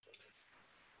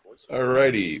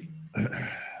Alrighty.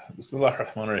 Bismillah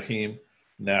ar-Rahman ar-Rahim.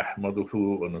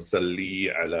 Nahmaduhu wa nusalli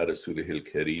ala rasulihil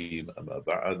kareem amma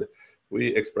ba'd. We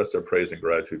express our praise and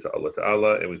gratitude to Allah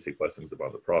Ta'ala, and we seek blessings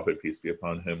upon the Prophet, peace be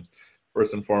upon him.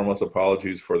 First and foremost,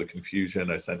 apologies for the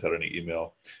confusion. I sent out an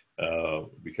email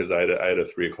because I had a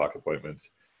 3 o'clock appointment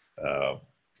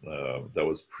that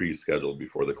was pre-scheduled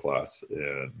before the class,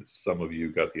 and some of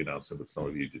you got the announcement, but some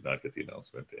of you did not get the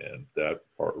announcement, and that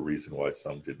reason why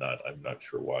some did not, I'm not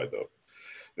sure why though.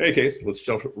 In any case, let's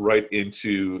jump right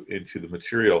into the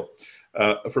material.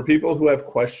 For people who have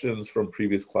questions from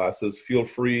previous classes, feel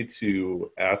free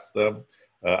to ask them.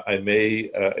 I may,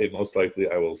 and most likely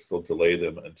I will still delay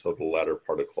them until the latter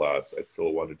part of class. I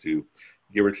still want to do,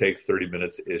 give or take 30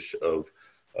 minutes-ish of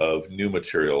new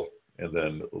material, and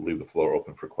then leave the floor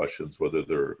open for questions, whether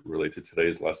they're related to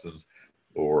today's lessons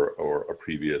or a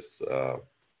previous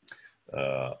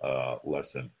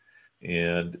lesson.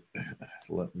 And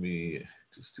let me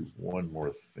just do one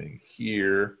more thing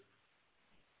here.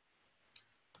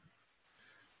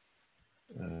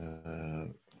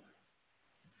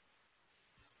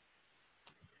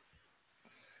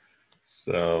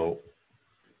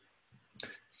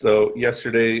 So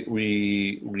yesterday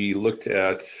we looked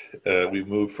at, we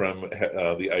moved from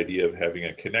the idea of having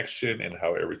a connection and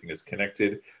how everything is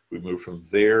connected. We moved from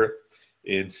there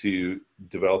into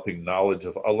developing knowledge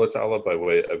of Allah Ta'ala by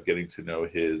way of getting to know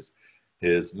his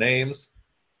names.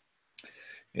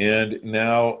 And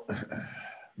now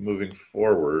moving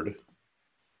forward,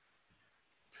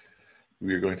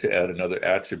 we are going to add another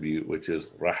attribute, which is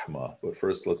Rahmah. But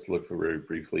first, let's look very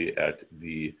briefly at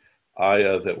the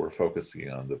ayah that we're focusing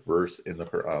on, the verse in the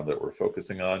Quran that we're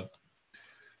focusing on.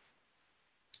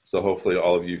 So hopefully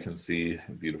all of you can see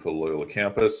beautiful Loyola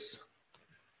campus.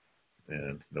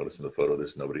 And notice in the photo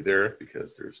there's nobody there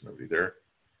because there's nobody there.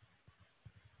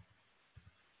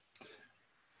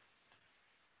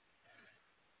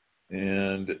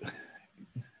 And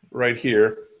right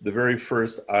here, the very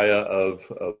first ayah of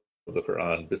the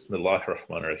Quran, Bismillah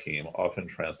ar-Rahman ar-Rahim, often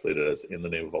translated as in the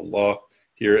name of Allah.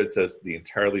 Here it says the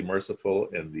entirely merciful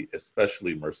and the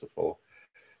especially merciful.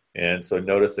 And so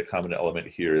notice the common element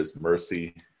here is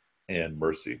mercy and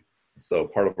mercy. So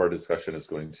part of our discussion is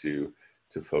going to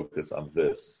focus on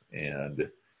this.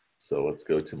 And so let's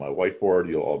go to my whiteboard.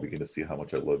 You'll all begin to see how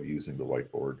much I love using the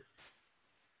whiteboard.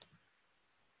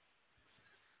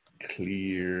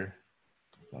 Clear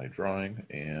my drawing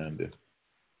and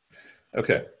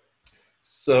okay.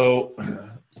 So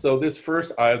this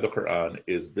first ayah of the Quran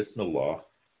is Bismillah.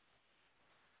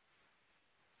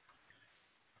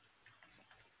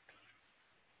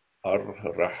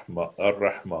 Ar-Rahman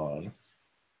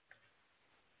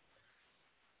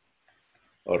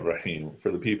Ar-Rahim.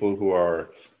 For the people who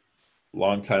are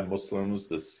longtime Muslims,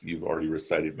 this you've already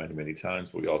recited many, many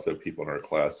times, but we also have people in our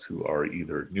class who are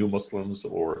either new Muslims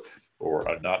or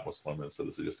are not Muslim, and so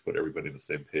this is just to put everybody on the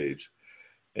same page.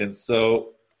 And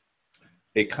so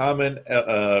a common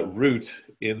root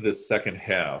in this second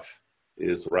half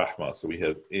is Rahmah. So we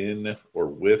have in or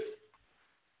with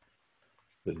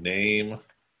the name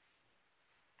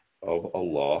of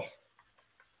Allah.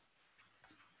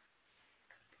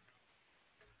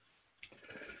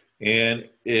 And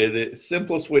the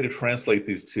simplest way to translate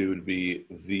these two would be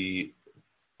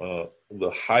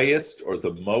the highest or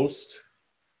the most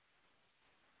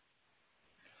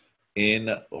in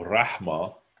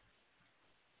Rahmah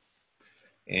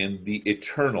and the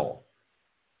eternal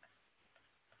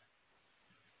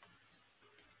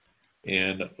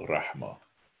in Rahmah.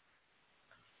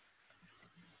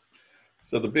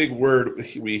 So the big word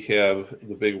we have,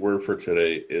 the big word for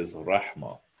today is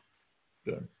Rahmah.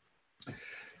 Good.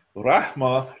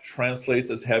 Rahmah translates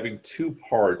as having two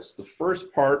parts. The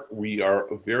first part we are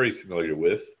very familiar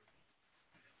with.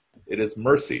 It is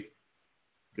mercy.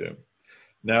 Okay.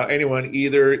 Now, anyone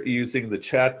either using the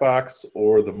chat box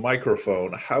or the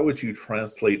microphone, how would you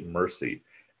translate mercy?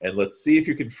 And let's see if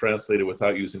you can translate it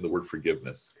without using the word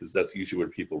forgiveness, because that's usually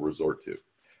what people resort to.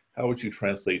 How would you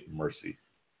translate mercy?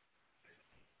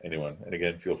 Anyone? And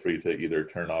again, feel free to either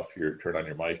turn on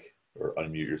your mic or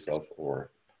unmute yourself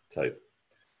or type.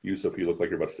 Yusuf, you look like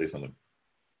you're about to say something.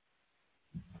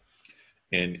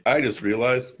 And I just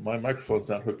realized my microphone's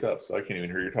not hooked up, so I can't even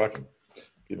hear you talking.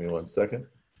 Give me 1 second.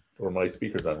 Or my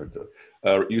speaker's not hooked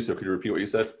up. Yusuf, could you repeat what you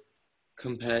said?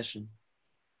 Compassion.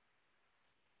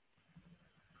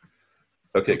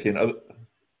 Okay, can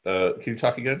you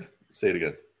talk again? Say it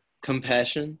again.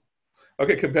 Compassion.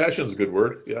 Okay, compassion is a good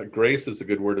word. Yeah, grace is a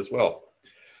good word as well.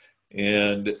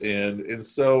 And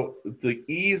so the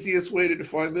easiest way to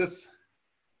define this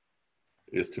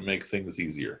is to make things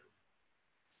easier.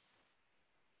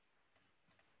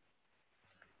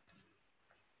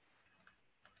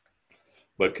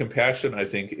 But compassion, I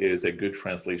think, is a good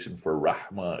translation for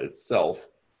rahma itself,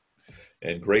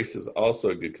 and grace is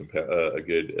also a good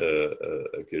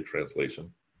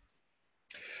translation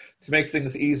to make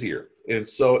things easier. And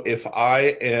so, if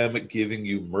I am giving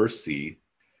you mercy,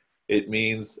 it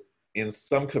means in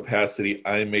some capacity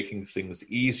I'm making things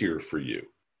easier for you.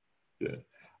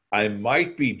 I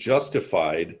might be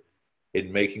justified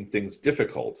in making things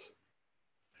difficult.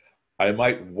 I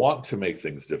might want to make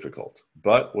things difficult,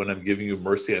 but when I'm giving you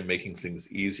mercy, I'm making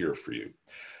things easier for you.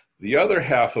 The other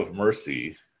half of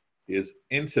mercy is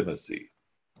intimacy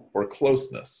or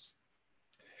closeness.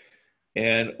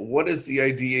 And what is the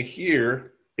idea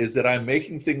here is that I'm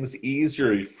making things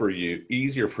easier for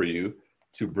you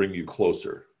to bring you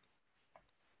closer.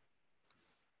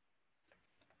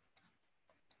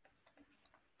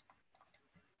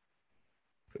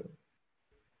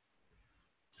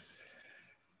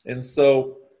 And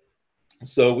so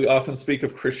we often speak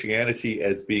of Christianity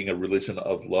as being a religion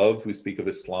of love. We speak of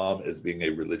Islam as being a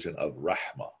religion of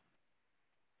rahmah.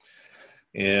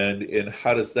 And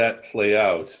how does that play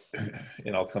out?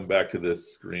 And I'll come back to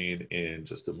this screen in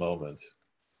just a moment.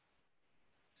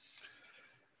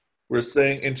 We're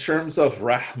saying in terms of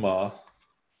rahmah,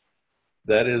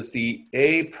 that is the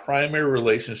primary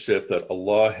relationship that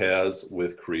Allah has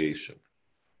with creation.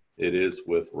 It is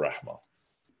with rahmah.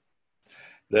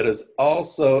 That is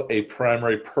also a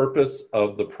primary purpose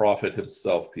of the Prophet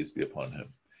himself, peace be upon him,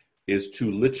 is to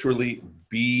literally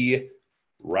be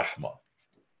rahmah.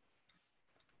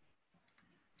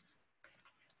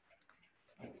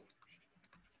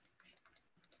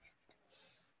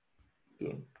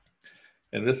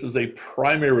 And this is a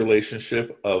primary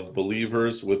relationship of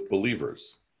believers with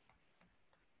believers.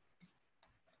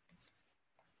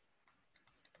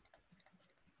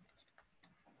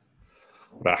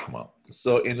 Rahmah.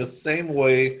 So in the same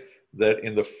way that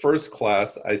in the first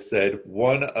class I said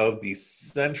one of the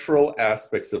central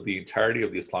aspects of the entirety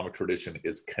of the Islamic tradition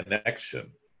is connection.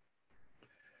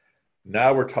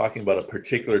 Now we're talking about a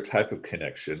particular type of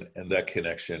connection, and that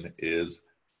connection is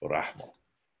rahmah.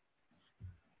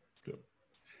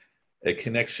 A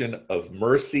connection of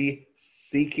mercy,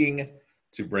 seeking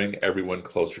to bring everyone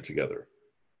closer together.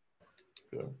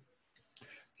 Good.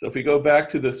 So if we go back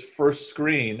to this first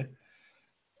screen,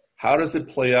 how does it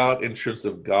play out in terms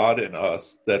of God and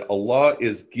us that Allah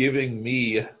is giving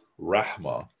me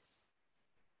rahmah?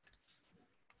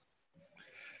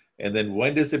 And then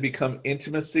when does it become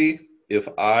intimacy? If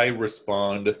I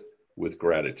respond with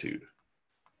gratitude.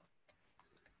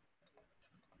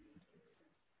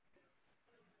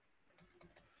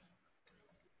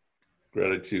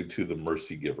 Gratitude to the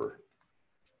mercy giver.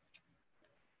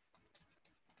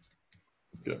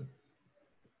 Good.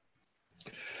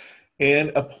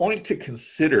 And a point to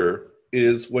consider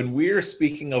is when we are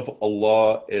speaking of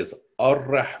Allah as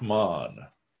Ar-Rahman,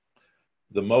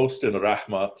 the most in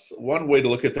Rahmah, one way to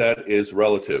look at that is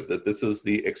relative, that this is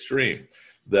the extreme,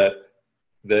 that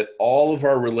all of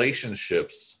our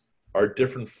relationships are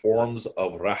different forms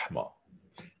of Rahmah.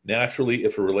 Naturally,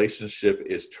 if a relationship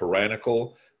is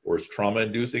tyrannical or is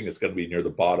trauma-inducing, it's going to be near the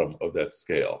bottom of that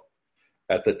scale.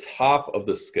 At the top of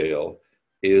the scale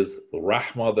is the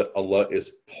rahmah that Allah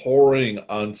is pouring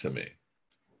onto me.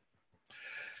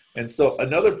 And so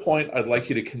another point I'd like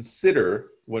you to consider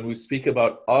when we speak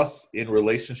about us in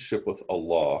relationship with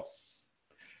Allah,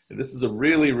 and this is a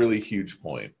really, really huge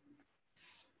point,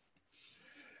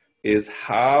 is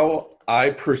how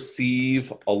I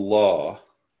perceive Allah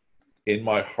in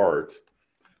my heart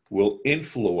will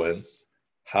influence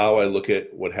how I look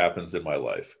at what happens in my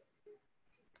life.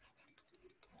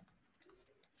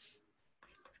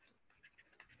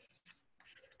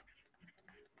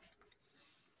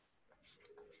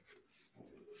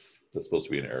 That's supposed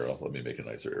to be an arrow. Let me make a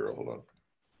nicer arrow. Hold on.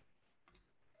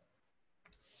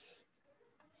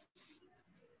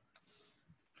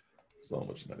 So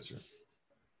much nicer.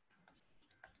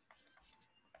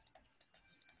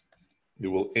 It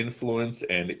will influence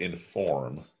and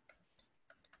inform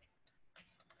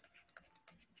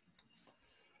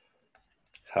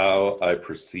how I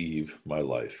perceive my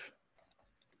life,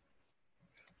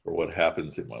 or what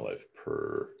happens in my life.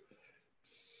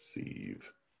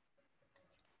 Perceive.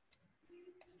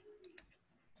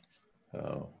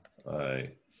 How I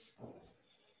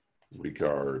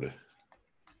regard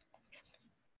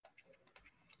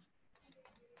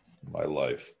my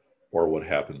life, or what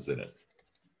happens in it.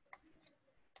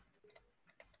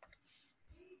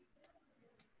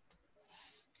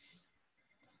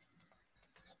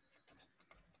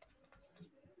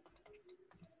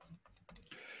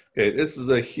 Okay, this is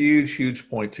a huge, huge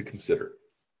point to consider.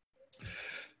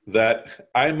 that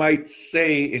I might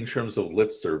say in terms of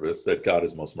lip service that God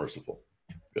is most merciful.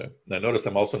 Okay. Now notice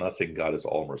I'm also not saying God is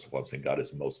all merciful. I'm saying God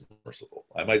is most merciful.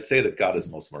 I might say that God is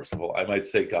most merciful. I might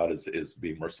say God is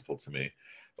being merciful to me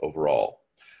overall.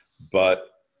 But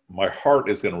my heart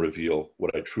is going to reveal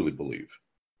what I truly believe.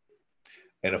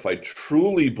 And if I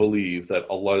truly believe that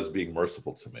Allah is being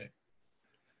merciful to me,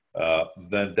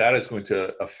 then that is going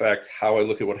to affect how I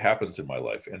look at what happens in my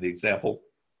life. And the example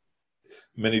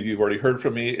many of you have already heard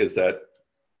from me is that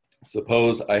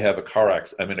suppose I'm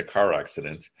in a car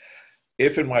accident.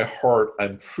 If in my heart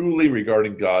I'm truly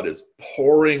regarding God as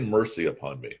pouring mercy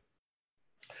upon me,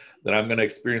 then I'm going to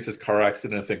experience this car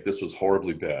accident and think this was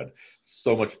horribly bad.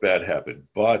 So much bad happened,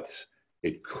 but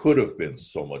it could have been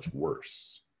so much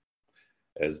worse.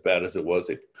 As bad as it was,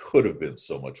 it could have been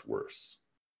so much worse.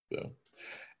 Okay?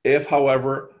 If,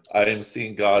 however, I am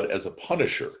seeing God as a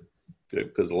punisher, okay,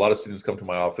 because a lot of students come to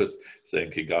my office saying,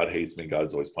 okay, God hates me,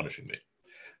 God's always punishing me.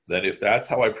 Then if that's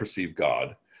how I perceive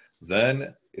God,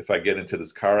 then if I get into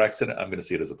this car accident, I'm going to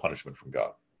see it as a punishment from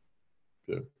God.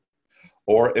 Okay?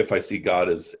 Or if I see God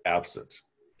as absent,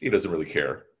 he doesn't really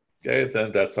care, okay,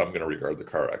 then that's how I'm going to regard the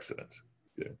car accident.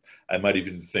 Okay? I might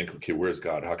even think, okay, where's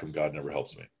God? How come God never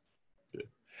helps me? Okay?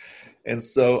 And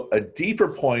so a deeper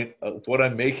point of what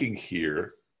I'm making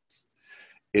here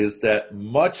is that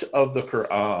much of the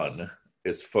Quran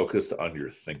is focused on your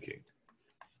thinking.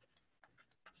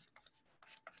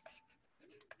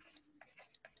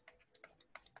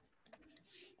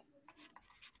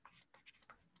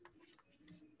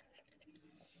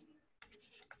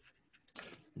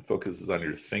 It focuses on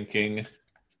your thinking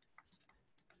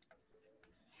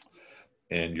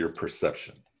and your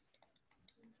perception.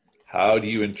 How do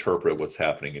you interpret what's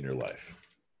happening in your life?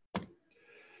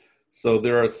 So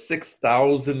there are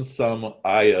 6,000 some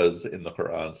ayahs in the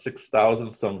Quran, 6,000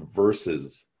 some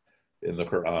verses in the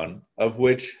Quran, of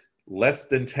which less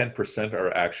than 10%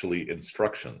 are actually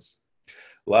instructions.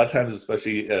 A lot of times,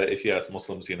 especially if you ask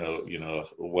Muslims,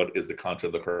 what is the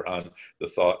content of the Quran? The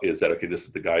thought is that, okay, this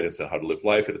is the guidance on how to live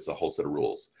life, and it's a whole set of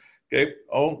rules. Okay,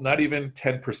 not even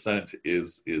 10%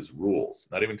 is rules.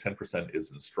 Not even 10%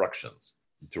 is instructions,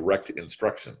 direct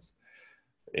instructions.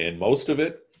 And most of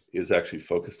it is actually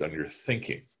focused on your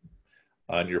thinking,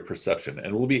 on your perception.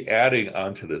 And we'll be adding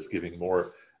on to this, giving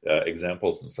more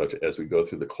examples and such as we go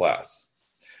through the class.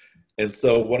 And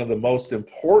so one of the most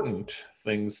important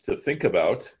things to think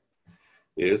about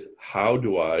is, how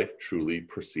do I truly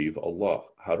perceive Allah?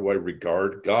 How do I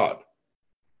regard God?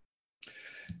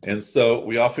 And so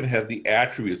we often have the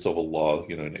attributes of Allah,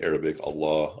 in Arabic,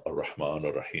 Allah, Ar-Rahman,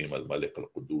 Ar-Rahim, Al-Malik,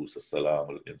 Al-Qudus,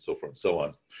 Al-Salam, and so forth and so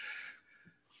on.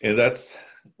 And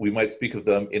we might speak of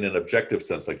them in an objective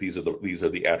sense, like these are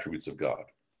the attributes of God.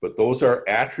 But those are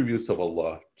attributes of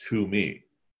Allah to me,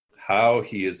 how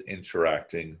he is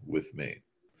interacting with me.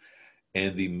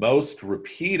 And the most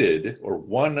repeated, or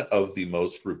one of the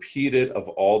most repeated of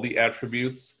all the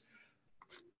attributes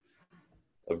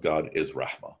of God is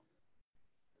Rahmah.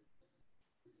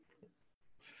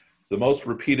 The most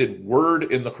repeated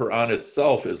word in the Quran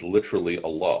itself is literally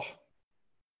Allah,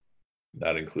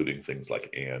 not including things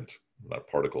like and, not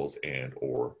particles, and,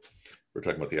 or. We're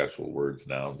talking about the actual words,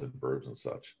 nouns, and verbs and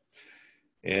such.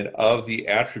 And of the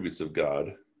attributes of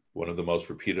God, one of the most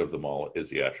repeated of them all is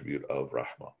the attribute of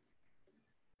Rahmah.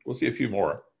 We'll see a few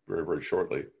more very, very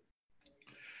shortly.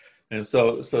 And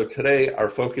so today our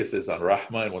focus is on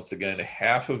Rahmah, and once again,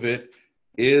 half of it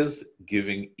is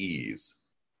giving ease.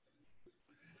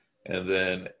 And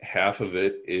then half of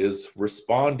it is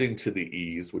responding to the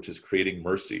ease, which is creating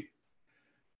mercy.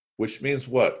 Which means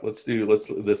what?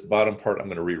 This bottom part I'm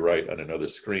going to rewrite on another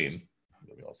screen.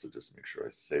 Let me also just make sure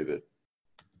I save it.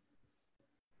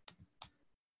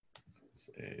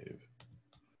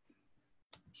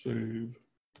 Save.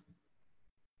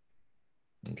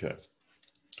 Okay.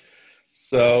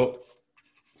 So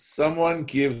someone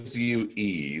gives you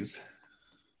ease.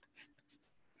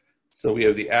 So we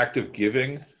have the act of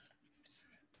giving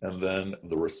and then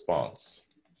the response.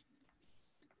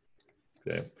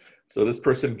 Okay. So this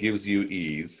person gives you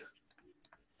ease.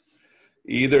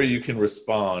 Either you can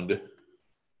respond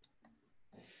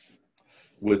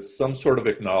with some sort of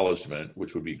acknowledgement,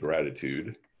 which would be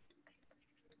gratitude,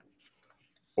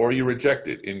 or you reject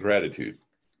it, ingratitude.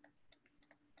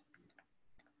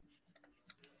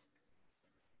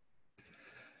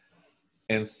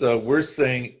 And so we're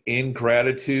saying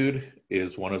ingratitude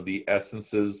is one of the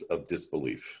essences of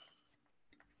disbelief.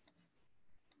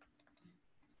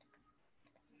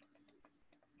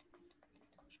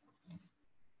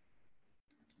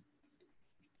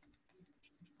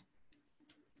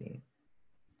 Okay.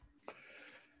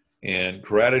 And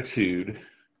gratitude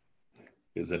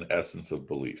is an essence of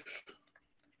belief.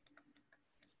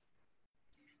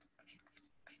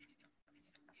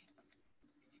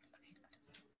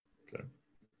 Okay.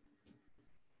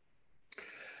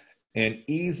 And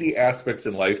easy aspects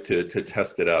in life to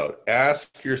test it out.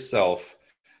 Ask yourself,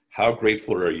 how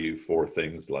grateful are you for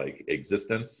things like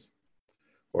existence?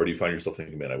 Or do you find yourself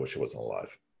thinking, man, I wish I wasn't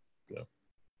alive?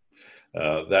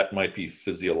 That might be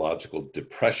physiological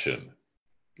depression.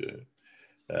 Good.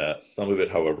 Some of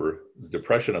it, however,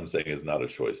 depression, I'm saying, is not a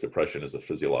choice. Depression is a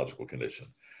physiological condition.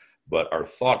 But our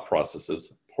thought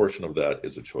processes, portion of that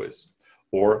is a choice.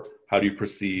 Or how do you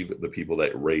perceive the people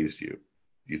that raised you?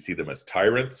 Do you see them as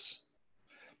tyrants?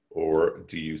 Or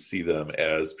do you see them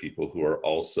as people who are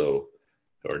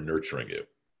nurturing you?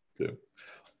 Okay.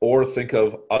 Or think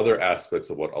of other aspects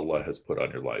of what Allah has put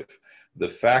on your life. The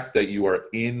fact that you are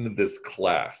in this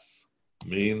class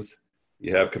means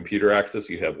you have computer access,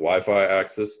 you have Wi-Fi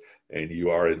access, and you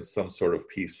are in some sort of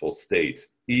peaceful state,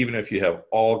 even if you have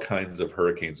all kinds of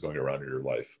hurricanes going around in your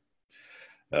life.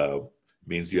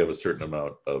 Means you have a certain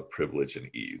amount of privilege and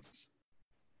ease.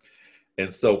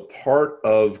 And so part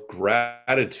of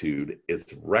gratitude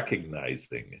is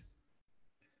recognizing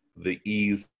the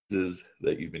eases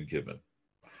that you've been given.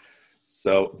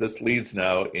 So this leads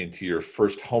now into your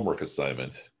first homework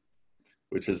assignment,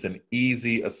 which is an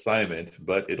easy assignment,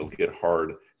 but it'll get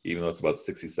hard, even though it's about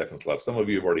 60 seconds left. Some of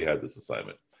you have already had this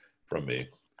assignment from me.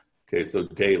 Okay, so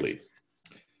daily,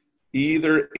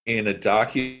 either in a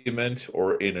document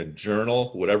or in a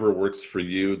journal, whatever works for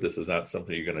you. This is not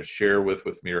something you're going to share with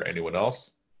me or anyone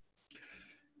else.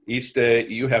 Each day,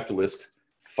 you have to list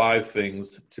 5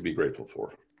 things to be grateful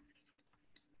for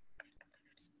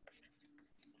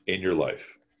in your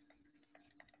life.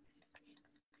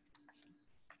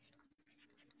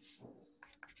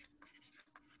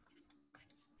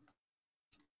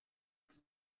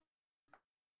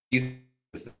 These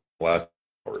last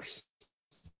hours.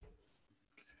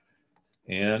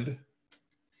 And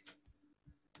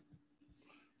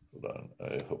hold on,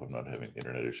 I hope I'm not having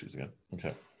internet issues again.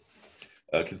 Okay.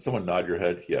 Can someone nod your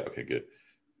head? Yeah, okay, good.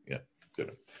 Yeah,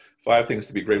 good. 5 things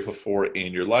to be grateful for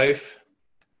in your life.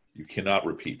 You cannot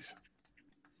repeat.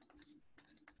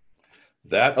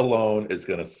 That alone is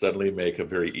going to suddenly make a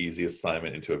very easy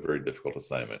assignment into a very difficult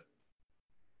assignment.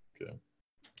 Okay.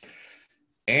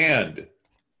 And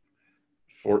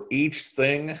for each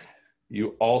thing,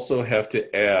 you also have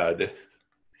to add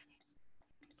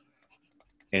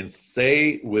and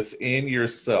say within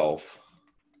yourself,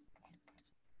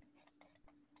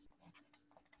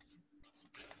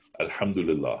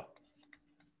 Alhamdulillah.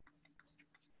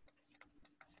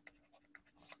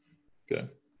 Okay.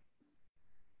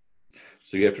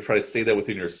 So you have to try to say that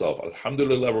within yourself.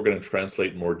 Alhamdulillah, we're going to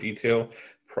translate in more detail,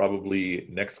 probably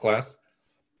next class.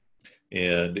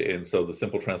 And so the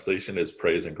simple translation is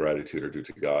praise and gratitude are due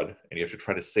to God. And you have to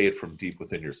try to say it from deep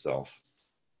within yourself.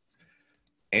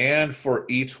 And for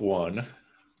each one,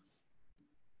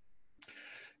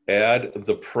 add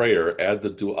the prayer, add the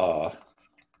dua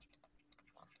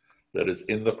that is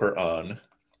in the Quran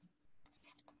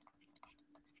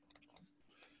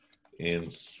in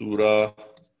Surah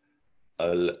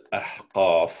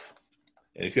Al-Ahqaf.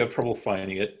 And if you have trouble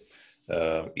finding it,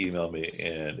 email me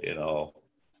and I'll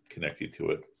connect you to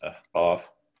it. Ahqaf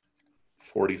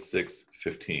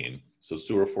 46:15. So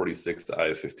Surah 46,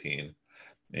 Ayah 15.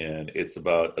 And it's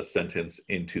about a sentence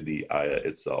into the ayah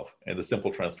itself. And the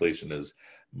simple translation is,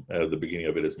 the beginning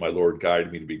of it is, my Lord,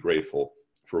 guide me to be grateful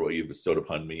for what you bestowed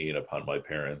upon me and upon my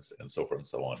parents, and so forth and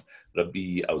so on.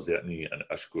 Rabbi awzi'ni an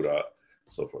ashkura,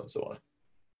 so forth and so on.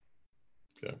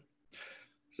 Okay.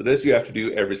 So this you have to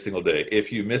do every single day.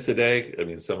 If you miss a day, I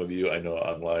mean, some of you I know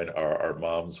online are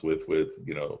moms with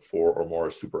 4 or more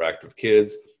super active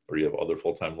kids, or you have other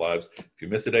full-time lives. If you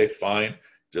miss a day, fine.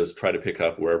 Just try to pick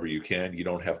up wherever you can. You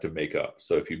don't have to make up.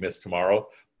 So if you miss tomorrow,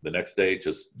 the next day,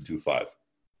 just do 5.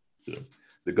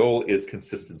 The goal is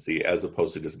consistency as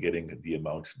opposed to just getting the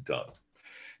amount done.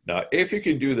 Now, if you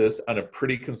can do this on a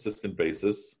pretty consistent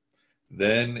basis,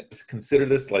 then consider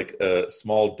this like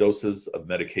small doses of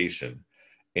medication.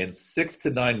 In 6 to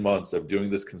 9 months of doing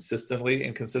this consistently,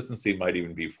 and consistency might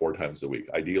even be 4 times a week,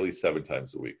 ideally 7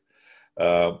 times a week.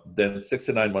 Then 6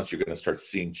 to 9 months, you're going to start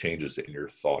seeing changes in your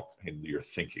thought, in your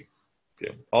thinking.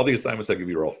 Okay. All the assignments I give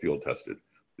you are all field tested.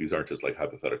 These aren't just like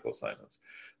hypothetical assignments.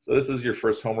 So this is your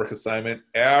first homework assignment.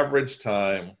 Average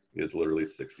time is literally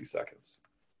 60 seconds.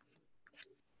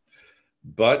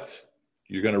 But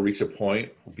you're going to reach a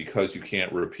point, because you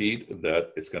can't repeat,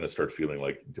 that it's going to start feeling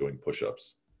like doing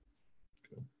push-ups.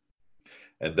 Okay.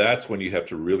 And that's when you have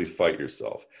to really fight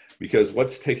yourself. Because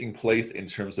what's taking place in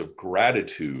terms of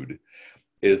gratitude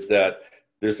is that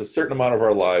there's a certain amount of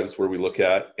our lives where we look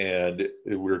at and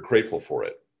we're grateful for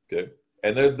it. Okay.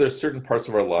 And then there's certain parts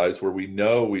of our lives where we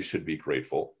know we should be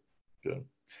grateful. Okay.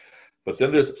 But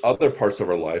then there's other parts of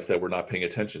our life that we're not paying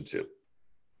attention to.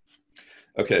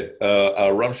 Okay,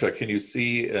 Ramsha, can you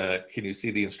see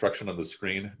the instruction on the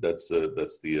screen? That's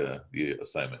the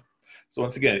assignment. So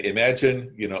once again,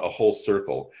 imagine a whole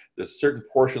circle. There's certain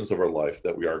portions of our life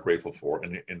that we are grateful for,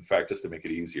 and in fact, just to make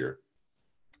it easier.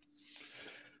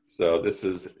 So this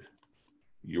is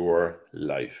your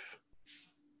life.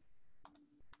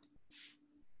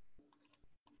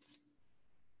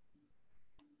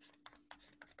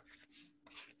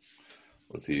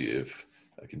 Let's see if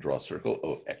I can draw a circle.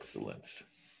 Oh, excellent.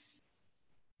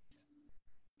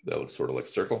 That looks sort of like a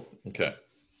circle. Okay.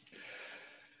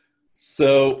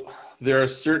 So there are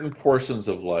certain portions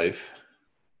of life.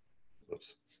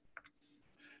 Oops.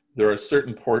 There are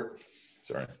certain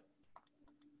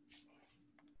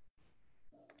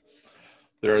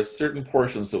There are certain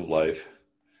portions of life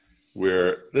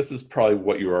where this is probably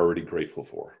what you're already grateful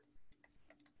for.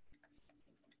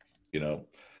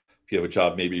 If you have a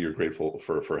job, maybe you're grateful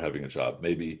for having a job.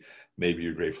 Maybe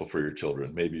you're grateful for your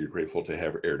children. Maybe you're grateful to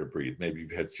have air to breathe. Maybe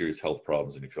you've had serious health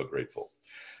problems and you feel grateful.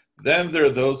 Then there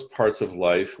are those parts of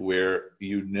life where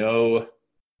you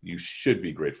should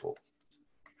be grateful.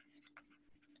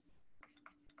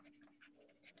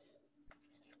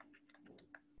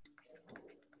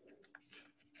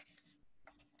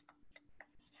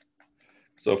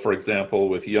 So for example,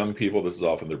 with young people, this is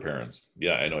often their parents.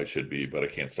 Yeah, I know I should be, but I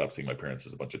can't stop seeing my parents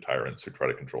as a bunch of tyrants who try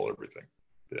to control everything.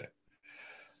 Okay.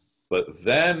 But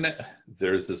then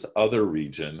there's this other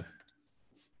region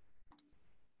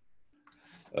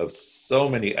of so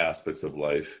many aspects of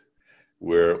life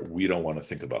where we don't want to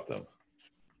think about them.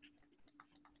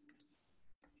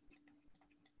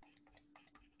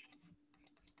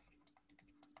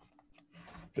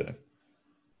 Okay.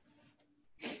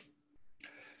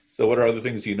 So what are other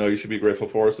things you should be grateful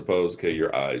for? Suppose, okay,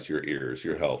 your eyes, your ears,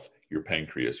 your health, your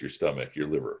pancreas, your stomach, your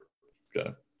liver. Okay.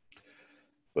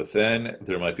 But then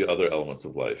there might be other elements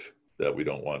of life that we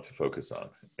don't want to focus on.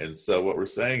 And so what we're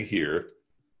saying here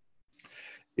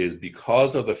is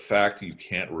because of the fact you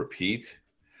can't repeat,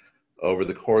 over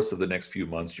the course of the next few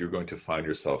months, you're going to find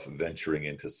yourself venturing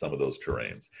into some of those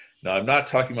terrains. Now, I'm not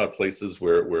talking about places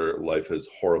where life is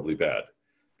horribly bad,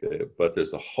 okay? But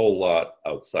there's a whole lot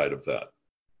outside of that.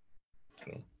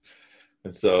 Okay.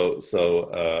 And so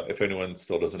if anyone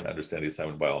still doesn't understand the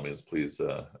assignment, by all means, please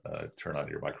turn on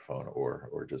your microphone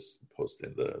or just post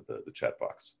in the chat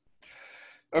box.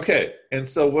 Okay, and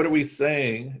so what are we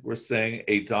saying? We're saying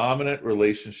a dominant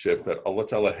relationship that Allah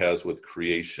Ta'ala has with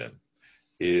creation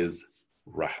is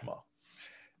rahmah.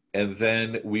 And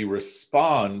then we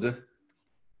respond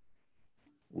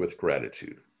with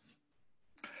gratitude.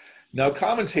 Now,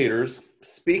 commentators,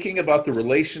 speaking about the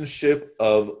relationship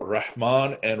of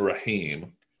Rahman and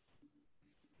Rahim,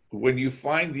 when you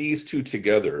find these two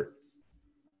together,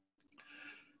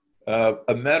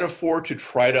 a metaphor to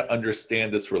try to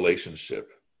understand this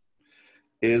relationship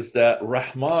is that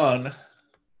Rahman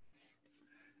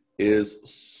is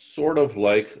sort of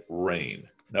like rain.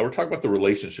 Now, we're talking about the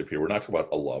relationship here. We're not talking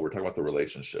about Allah. We're talking about the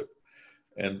relationship.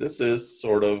 And this is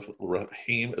sort of,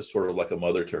 Rahim is sort of like a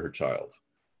mother to her child.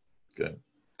 Okay.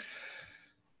 I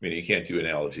mean, you can't do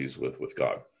analogies with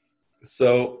God.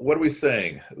 So what are we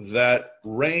saying? That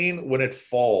rain, when it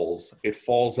falls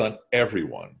on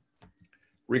everyone,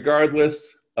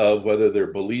 regardless of whether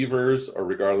they're believers or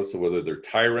regardless of whether they're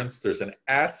tyrants. There's an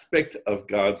aspect of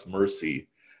God's mercy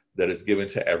that is given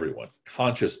to everyone.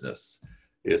 Consciousness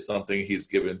is something he's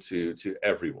given to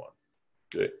everyone.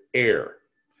 Good. Air.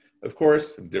 Of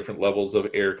course, different levels of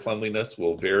air cleanliness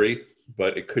will vary,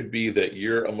 but it could be that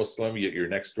you're a Muslim, yet your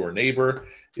next door neighbor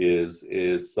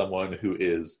is someone who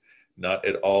is not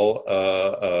at all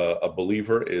a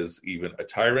believer, is even a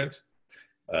tyrant,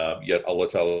 yet Allah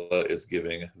Ta'ala is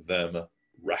giving them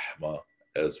rahmah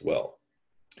as well.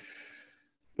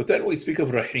 But then we speak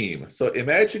of Rahim. So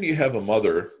imagine you have a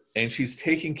mother and she's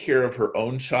taking care of her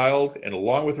own child, and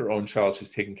along with her own child, she's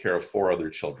taking care of 4 other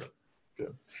children.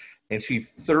 Okay. And she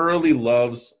thoroughly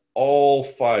loves all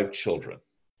 5 children.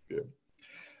 Okay.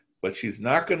 But she's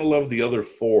not going to love the other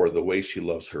 4 the way she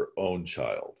loves her own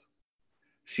child.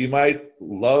 She might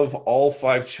love all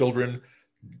 5 children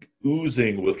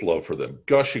oozing with love for them,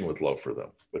 gushing with love for them.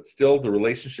 But still, the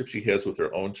relationship she has with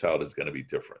her own child is going to be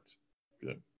different.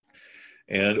 Good.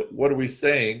 And what are we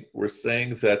saying? We're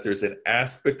saying that there's an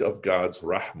aspect of God's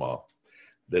rahmah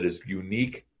that is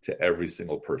unique to every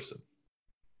single person.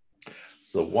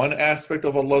 So one aspect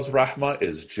of Allah's rahmah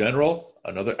is general.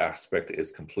 Another aspect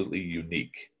is completely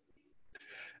unique.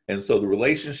 And so the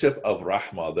relationship of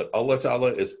rahmah that Allah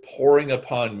Ta'ala is pouring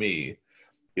upon me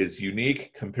is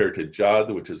unique compared to Jad,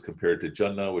 which is compared to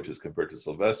Jannah, which is compared to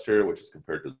Sylvester, which is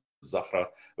compared to Zahra,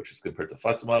 which is compared to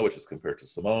Fatima, which is compared to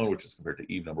Simone, which is compared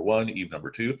to Eve number 1, Eve number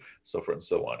 2, so forth and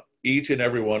so on. Each and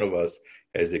every one of us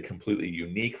has a completely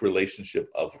unique relationship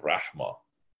of rahmah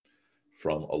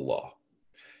from Allah.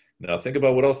 Now think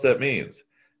about what else that means.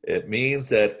 It means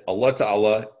that Allah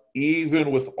Ta'ala,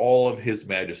 even with all of his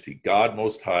majesty, God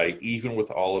Most High, even with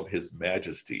all of his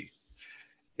majesty,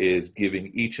 is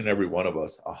giving each and every one of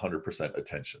us 100%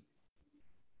 attention.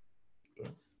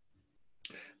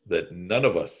 That none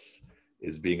of us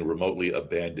is being remotely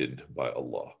abandoned by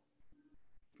Allah.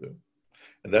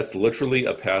 And that's literally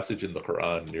a passage in the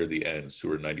Quran near the end,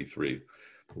 Surah 93,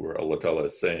 where Allah Ta'ala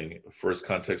is saying, first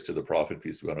context to the Prophet,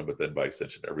 peace be on him, but then by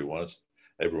extension to everyone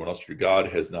else, your God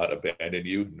has not abandoned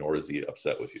you, nor is he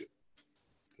upset with you.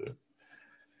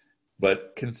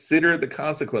 But consider the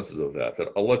consequences of that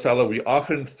Allah Ta'ala, we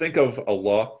often think of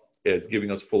Allah as giving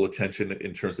us full attention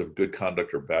in terms of good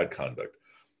conduct or bad conduct.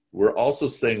 We're also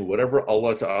saying whatever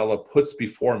Allah Ta'ala puts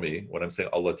before me, when I'm saying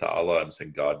Allah Ta'ala, I'm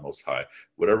saying God Most High,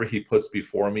 whatever he puts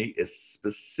before me is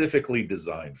specifically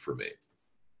designed for me.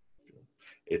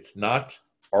 It's not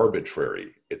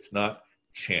arbitrary. It's not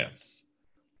chance.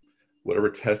 Whatever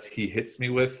test he hits me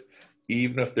with,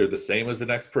 even if they're the same as the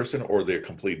next person or they're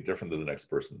completely different than the next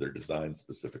person, they're designed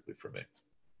specifically for me.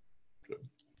 Good.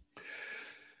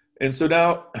 And so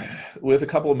now, with a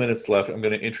couple of minutes left, I'm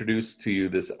going to introduce to you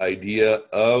this idea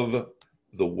of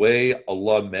the way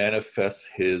Allah manifests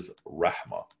his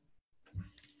rahmah.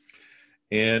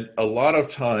 And a lot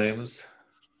of times,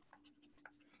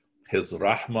 his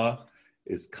rahmah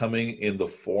is coming in the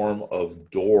form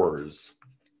of doors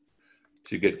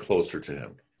to get closer to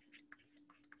him.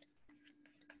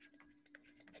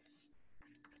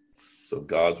 So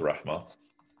God's rahmah.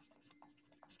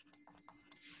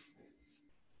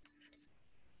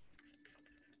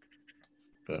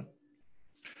 Okay.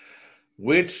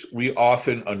 Which we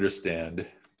often understand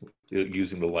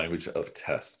using the language of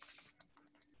tests.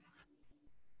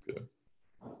 Good.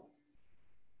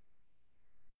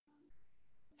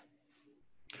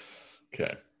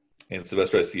 Okay. And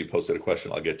Sylvester, I see you posted a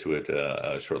question. I'll get to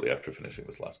it shortly after finishing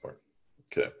this last part.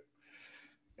 Okay.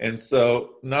 And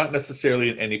so, not necessarily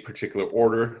in any particular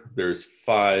order, there's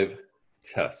 5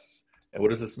 tests. And what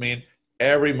does this mean?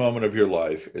 Every moment of your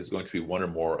life is going to be one or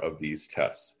more of these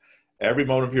tests. Every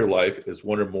moment of your life is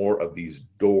one or more of these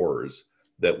doors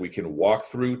that we can walk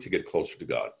through to get closer to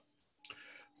God.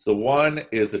 So one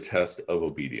is a test of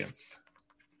obedience.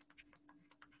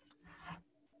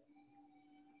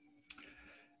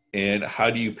 And how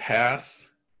do you pass?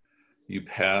 You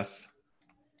pass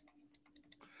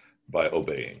by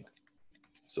obeying.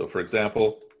 So for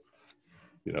example,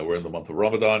 we're in the month of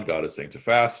Ramadan, God is saying to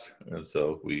fast, and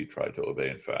so we try to obey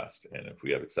and fast. And if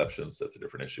we have exceptions, that's a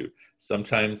different issue.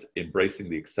 Sometimes embracing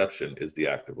the exception is the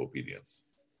act of obedience.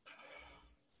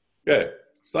 Okay,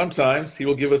 sometimes he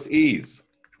will give us ease.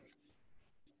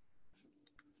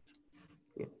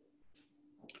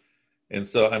 And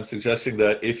so I'm suggesting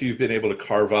that if you've been able to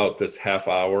carve out this half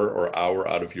hour or hour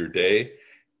out of your day,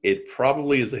 it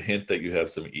probably is a hint that you have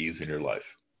some ease in your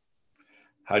life.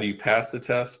 How do you pass the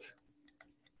test?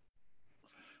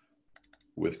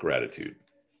 With gratitude.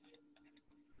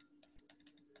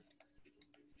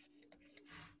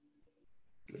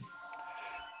 Good.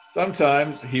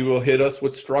 Sometimes he will hit us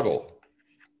with struggle.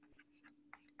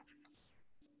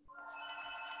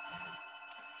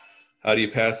 How do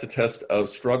you pass the test of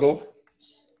struggle?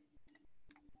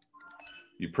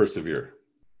 You persevere.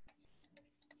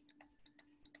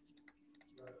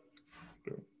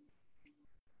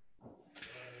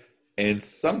 And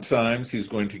sometimes he's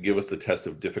going to give us the test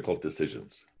of difficult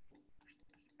decisions.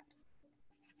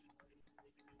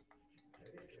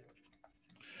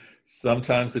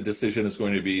 Sometimes the decision is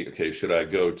going to be, okay, should I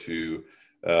go to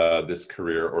this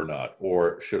career or not?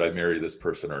 Or should I marry this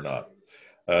person or not?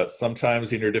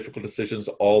 Sometimes in your difficult decisions,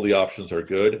 all the options are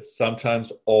good.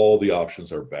 Sometimes all the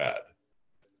options are bad.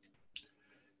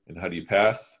 And how do you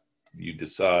pass? You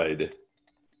decide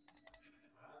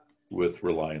with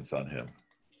reliance on him.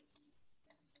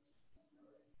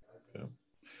 Okay.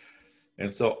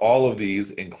 And so all of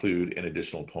these include an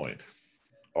additional point.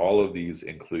 All of these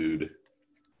include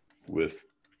with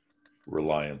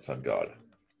reliance on God.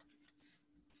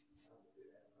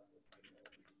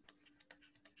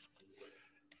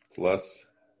 Plus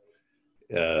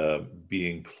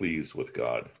being pleased with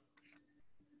God.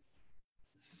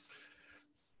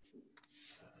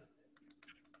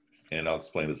 And I'll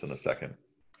explain this in a second.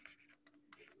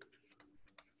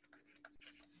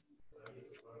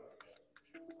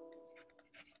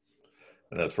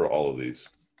 And that's for all of these.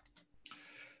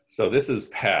 So this is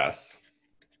pass.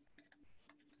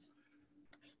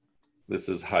 This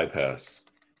is high pass.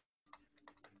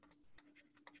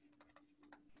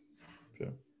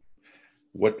 Okay.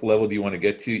 What level do you want to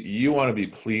get to? You want to be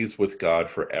pleased with God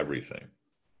for everything.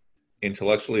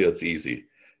 Intellectually, it's easy.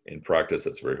 In practice,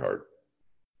 it's very hard.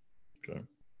 Okay.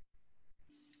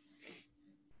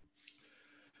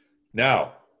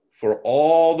 Now, for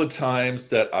all the times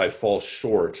that I fall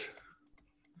short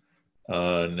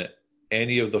on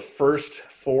any of the first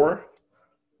four,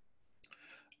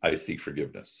 I seek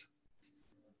forgiveness.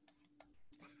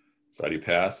 So how do you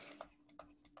pass?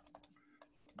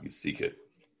 You seek it.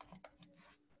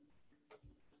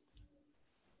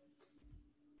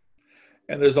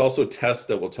 And there's also tests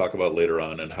that we'll talk about later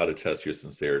on how to test your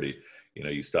sincerity. You know,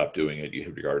 you stop doing it, you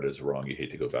regard it as wrong, you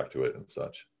hate to go back to it and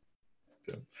such.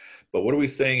 Okay. But what are we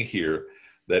saying here?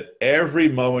 That every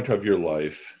moment of your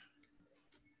life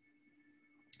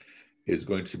is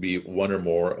going to be one or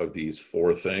more of these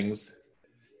four things.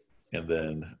 And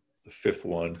then the fifth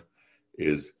one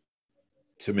is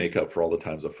to make up for all the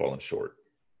times I've fallen short.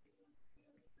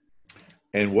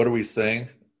 And what are we saying?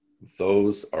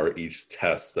 Those are each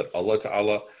tests that Allah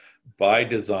Ta'ala, by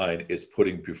design, is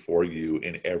putting before you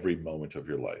in every moment of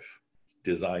your life. It's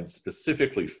designed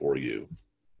specifically for you.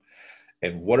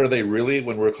 And what are they really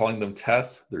when we're calling them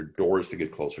tests? They're doors to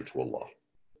get closer to Allah.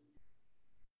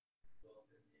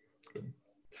 Good.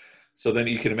 So then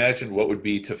you can imagine what would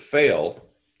be to fail.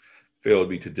 Fail would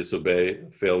be to disobey.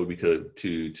 Fail would be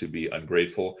to be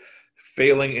ungrateful.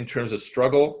 Failing in terms of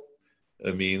struggle,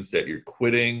 it means that you're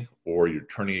quitting or you're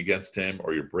turning against him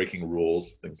or you're breaking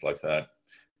rules, things like that.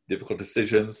 Difficult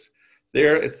decisions.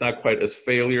 There, it's not quite as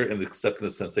failure, except in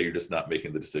the sense that you're just not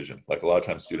making the decision. Like a lot of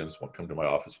times students won't come to my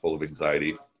office full of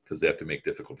anxiety because they have to make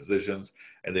difficult decisions,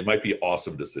 and they might be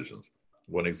awesome decisions.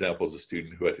 One example is a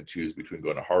student who had to choose between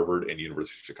going to Harvard and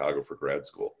University of Chicago for grad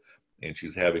school, and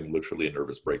she's having literally a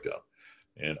nervous breakdown.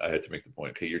 And I had to make the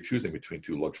point, okay, you're choosing between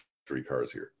two luxury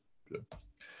cars here. Good.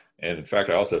 And in fact,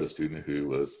 I also had a student who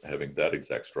was having that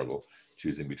exact struggle,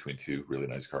 choosing between two really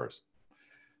nice cars.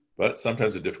 But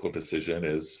sometimes a difficult decision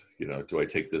is, you know, do I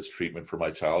take this treatment for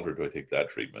my child or do I take that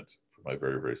treatment for my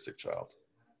very, very sick child?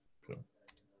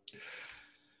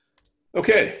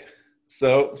 Okay,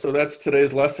 so that's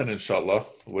today's lesson, inshallah.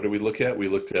 What did we look at? We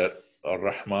looked at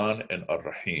Ar-Rahman and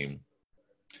Ar-Rahim,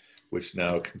 which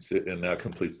now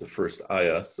completes the first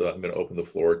ayah. So I'm going to open the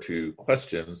floor to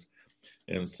questions.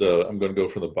 And so I'm going to go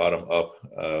from the bottom up,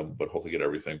 but hopefully get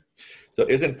everything. So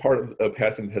isn't part of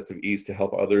passing the test of ease to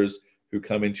help others who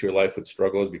come into your life with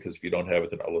struggles? Because if you don't have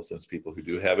it, then Allah sends people who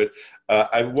do have it.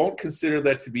 I won't consider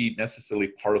that to be necessarily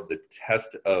part of the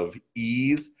test of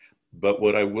ease, but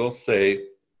what I will say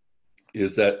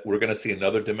is that we're going to see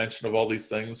another dimension of all these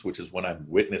things, which is when I'm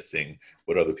witnessing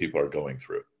what other people are going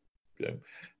through. Okay?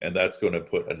 And that's going to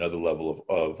put another level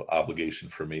of obligation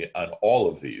for me on all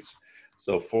of these.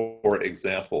 So for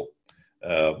example,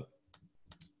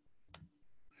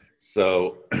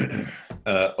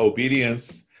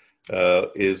 obedience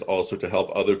is also to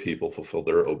help other people fulfill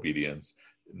their obedience.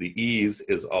 The ease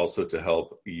is also to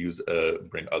help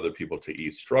bring other people to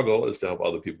ease. Struggle is to help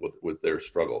other people with their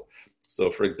struggle. So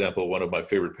for example, one of my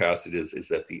favorite passages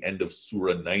is at the end of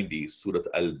Surah 90, Surah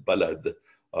Al-Balad,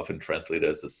 often translated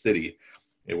as the city,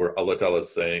 where Allah Ta'ala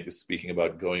is speaking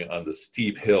about going on the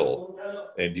steep hill.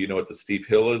 And do you know what the steep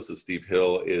hill is? The steep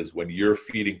hill is when you're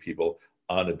feeding people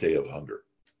on a day of hunger.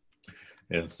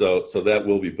 And so that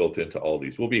will be built into all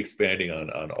these. We'll be expanding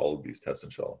on all of these tests,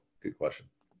 inshallah. Good question.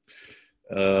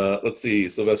 Let's see.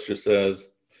 Sylvester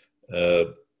says,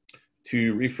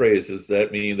 to rephrase, does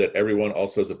that mean that everyone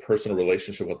also has a personal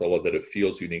relationship with Allah, that it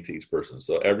feels unique to each person?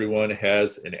 So everyone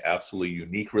has an absolutely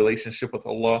unique relationship with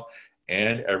Allah,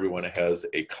 and everyone has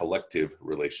a collective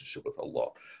relationship with Allah.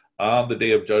 On the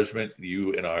day of judgment,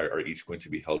 you and I are each going to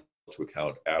be held to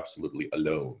account absolutely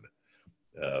alone.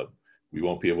 We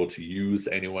won't be able to use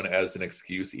anyone as an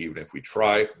excuse, even if we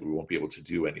try. We won't be able to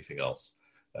do anything else.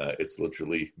 It's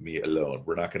literally me alone.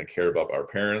 We're not going to care about our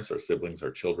parents, our siblings,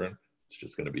 our children. It's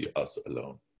just going to be us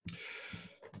alone.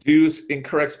 Do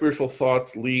incorrect spiritual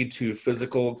thoughts lead to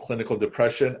physical, clinical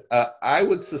depression? I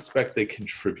would suspect they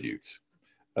contribute.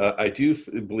 I do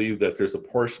believe that there's a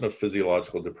portion of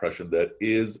physiological depression that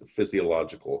is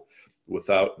physiological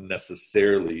without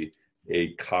necessarily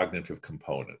a cognitive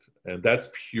component. And that's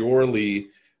purely,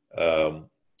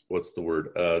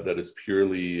 that is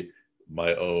purely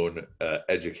my own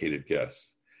educated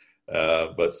guess.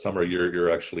 But Summer,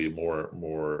 you're actually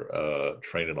more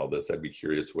trained in all this. I'd be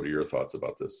curious, what are your thoughts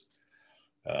about this?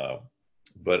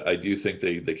 But I do think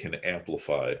they can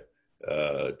amplify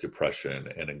depression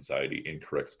and anxiety,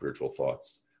 incorrect spiritual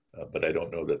thoughts, but I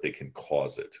don't know that they can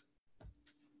cause it.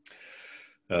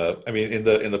 I mean, in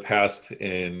the past,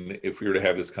 if we were to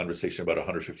have this conversation about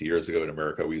 150 years ago in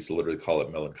America, we used to literally call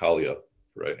it melancholia,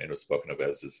 right? And it was spoken of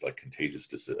as this like contagious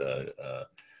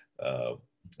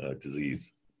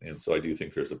disease. And so I do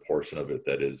think there's a portion of it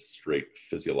that is straight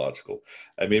physiological.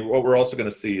 I mean, what we're also going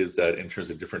to see is that in terms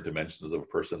of different dimensions of a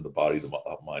person, the body, the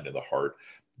mind, and the heart,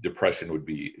 depression would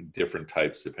be different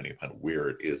types depending upon where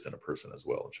it is in a person as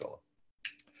well, inshallah.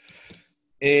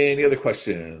 Any other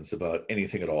questions about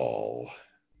anything at all?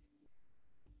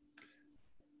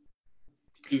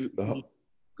 Go ahead.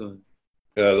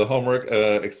 The homework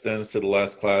extends to the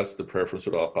last class. The prayer from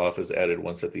Surah Al-Qaf is added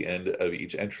once at the end of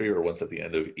each entry or once at the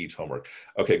end of each homework.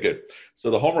 Okay, good.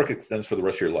 So the homework extends for the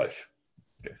rest of your life.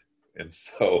 Okay. And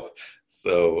so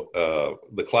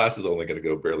the class is only going to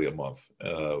go barely a month.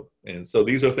 And so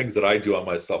these are things that I do on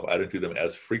myself. I don't do them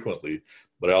as frequently,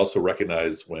 but I also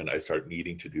recognize when I start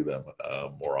needing to do them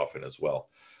more often as well.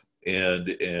 And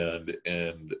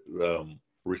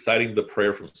reciting the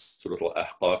prayer from Surah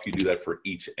Al-Ahqaf, you do that for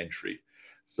each entry.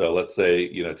 So let's say,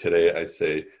 today I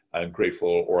say, I'm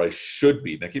grateful, or I should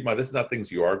be. Now keep in mind, this is not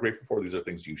things you are grateful for. These are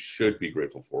things you should be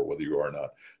grateful for, whether you are or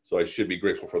not. So I should be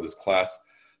grateful for this class.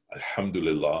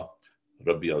 Alhamdulillah,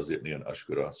 Rabbi awzi'ni an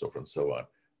ashkura, so forth and so on.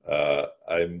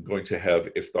 I'm going to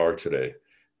have iftar today.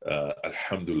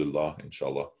 Alhamdulillah,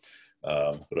 inshallah.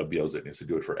 Rabbi awzi'ni, so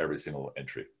do it for every single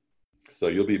entry. So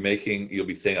you'll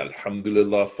be saying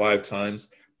Alhamdulillah 5 times,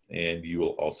 and you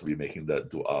will also be making that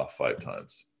dua 5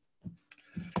 times.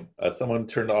 Someone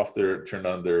turned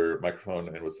on their microphone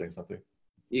and was saying something.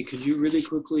 Yeah, could you really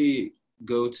quickly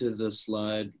go to the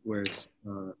slide where it's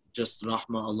just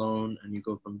Rahma alone, and you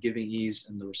go from giving ease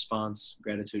and the response,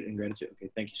 gratitude and gratitude? Okay,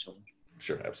 thank you so much.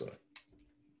 Sure, absolutely.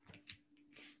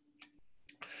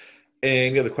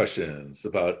 Any other questions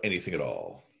about anything at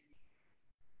all?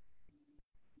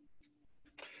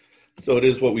 So it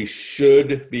is what we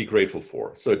should be grateful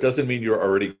for. So it doesn't mean you're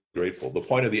already grateful. The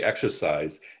point of the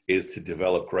exercise is to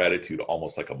develop gratitude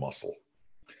almost like a muscle.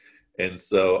 And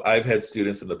so I've had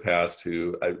students in the past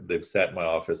they've sat in my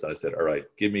office and I said, all right,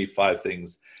 give me 5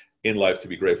 things in life to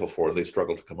be grateful for. And they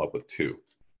struggled to come up with 2.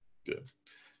 Good.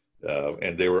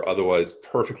 And they were otherwise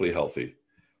perfectly healthy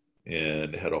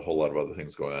and had a whole lot of other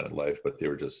things going on in life, but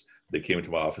they came into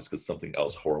my office because something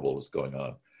else horrible was going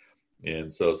on.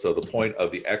 And so the point of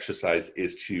the exercise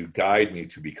is to guide me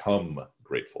to become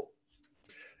grateful.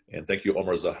 And thank you,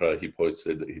 Omar Zahra. He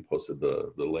posted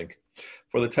the link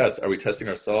for the test. Are we testing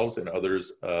ourselves and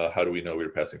others? How do we know we're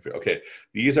passing through? Okay,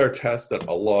 these are tests that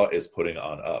Allah is putting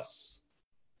on us.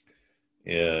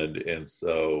 And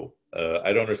so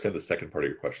I don't understand the second part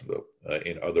of your question though.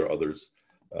 In others,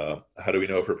 how do we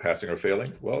know if we're passing or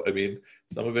failing? Well, I mean,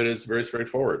 some of it is very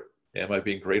straightforward. Am I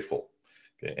being grateful?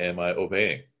 Okay. Am I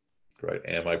obeying? Right?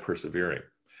 Am I persevering?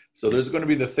 So there's going to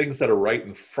be the things that are right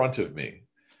in front of me,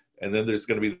 and then there's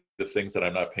going to be the things that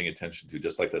I'm not paying attention to,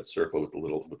 just like that circle with the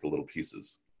little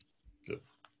pieces. Good.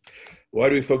 Why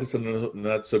do we focus on the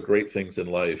not so great things in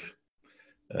life?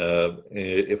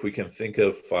 If we can think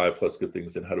of 5+ good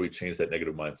things, then how do we change that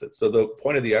negative mindset? So the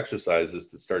point of the exercise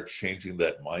is to start changing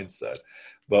that mindset.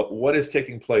 But what is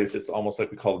taking place? It's almost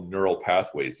like we call them neural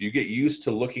pathways. You get used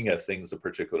to looking at things a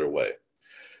particular way.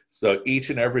 So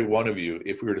each and every one of you,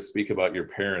 if we were to speak about your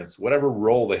parents, whatever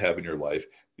role they have in your life,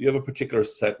 you have a particular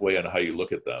set way on how you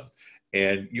look at them.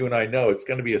 And you and I know it's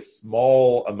going to be a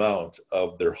small amount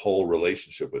of their whole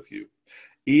relationship with you,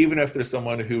 even if there's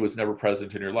someone who was never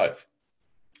present in your life.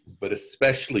 But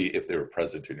especially if they were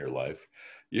present in your life,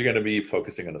 you're going to be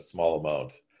focusing on a small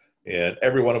amount. And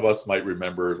every one of us might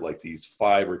remember like these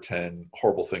 5 or 10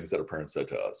 horrible things that our parents said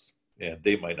to us, and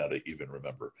they might not even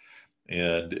remember.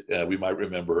 And we might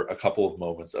remember a couple of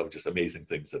moments of just amazing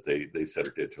things that they said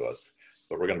or did to us,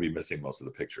 but we're going to be missing most of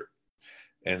the picture.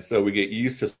 And so we get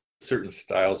used to certain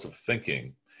styles of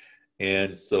thinking.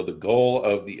 And so the goal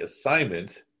of the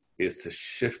assignment is to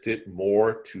shift it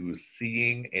more to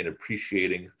seeing and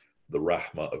appreciating the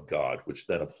rahmah of God, which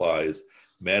then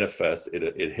manifests,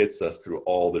 it hits us through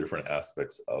all the different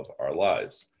aspects of our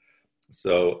lives.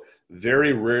 So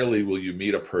very rarely will you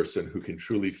meet a person who can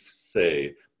truly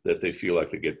say that they feel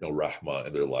like they get no rahmah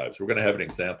in their lives. We're going to have an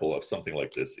example of something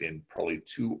like this in probably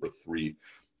 2 or 3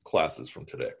 classes from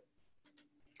today.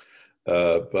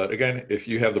 But again, if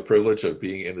you have the privilege of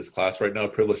being in this class right now,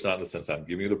 privilege not in the sense I'm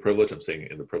giving you the privilege, I'm saying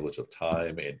in the privilege of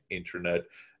time and internet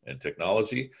and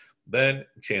technology, then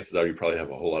chances are you probably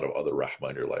have a whole lot of other rahmah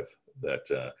in your life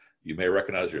that you may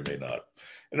recognize or you may not.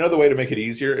 Another way to make it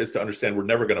easier is to understand we're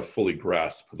never going to fully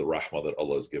grasp the rahmah that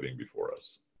Allah is giving before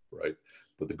us, right?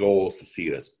 but the goal is to see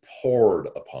it as poured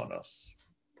upon us.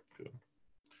 Good.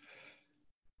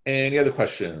 Any other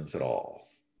questions at all?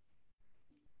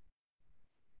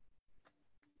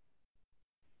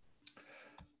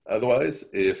 Otherwise,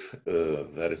 if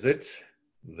that is it,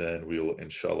 then we will,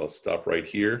 inshallah, stop right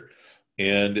here.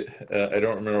 And I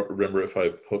don't remember if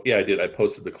I did. I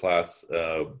posted the class,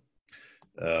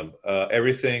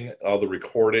 everything, all the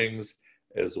recordings,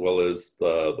 as well as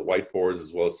the whiteboards,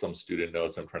 as well as some student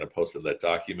notes. I'm trying to post in that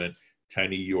document,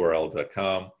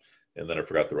 tinyurl.com. And then I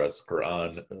forgot the rest,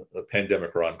 Quran,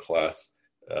 Pandemic Quran class,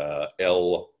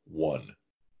 L1.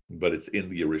 But it's in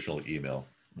the original email.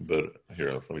 But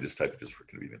here, let me just type it just for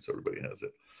convenience so everybody has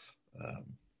it.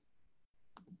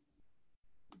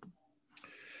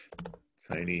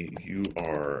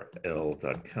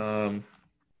 tinyurl.com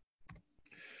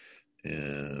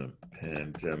and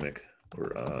Pandemic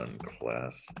Quran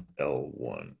class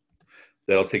L1.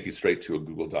 That'll take you straight to a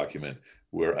Google document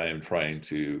where I am trying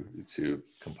to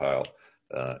compile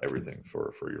everything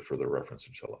for your further reference,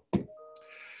 inshallah.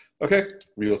 Okay,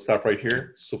 we will stop right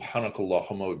here.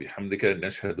 Subhanakallahumma wa bihamdika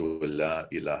nashhadu an la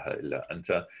ilaha illa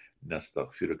anta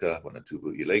nastaghfiruka wa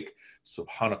natubu ilayk.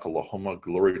 Subhanakallahumma,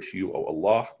 glory to you, O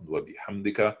Allah, wa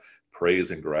bihamdika, praise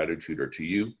and gratitude are to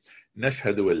you.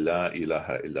 Nashhadu an la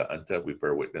ilaha illa anta, we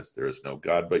bear witness there is no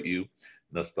God but you.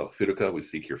 Nastaghfiruka, we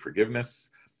seek your forgiveness.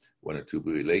 Wa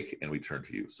natubu ilayk, and we turn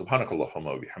to you. Subhanakallahumma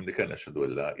wa bihamdika nashhadu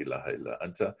an la ilaha illa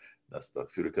anta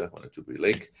nastaghfiruka wa natubu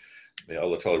ilayk. May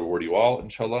Allah Ta'ala reward you all,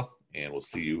 inshallah, and we'll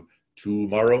see you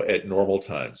tomorrow at normal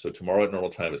time. So tomorrow at normal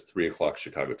time is 3 o'clock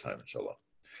Chicago time, inshallah.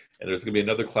 And there's going to be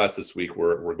another class this week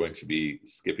where we're going to be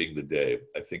skipping the day.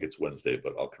 I think it's Wednesday,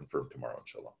 but I'll confirm tomorrow,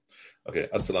 inshallah. Okay,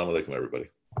 assalamu alaikum, everybody.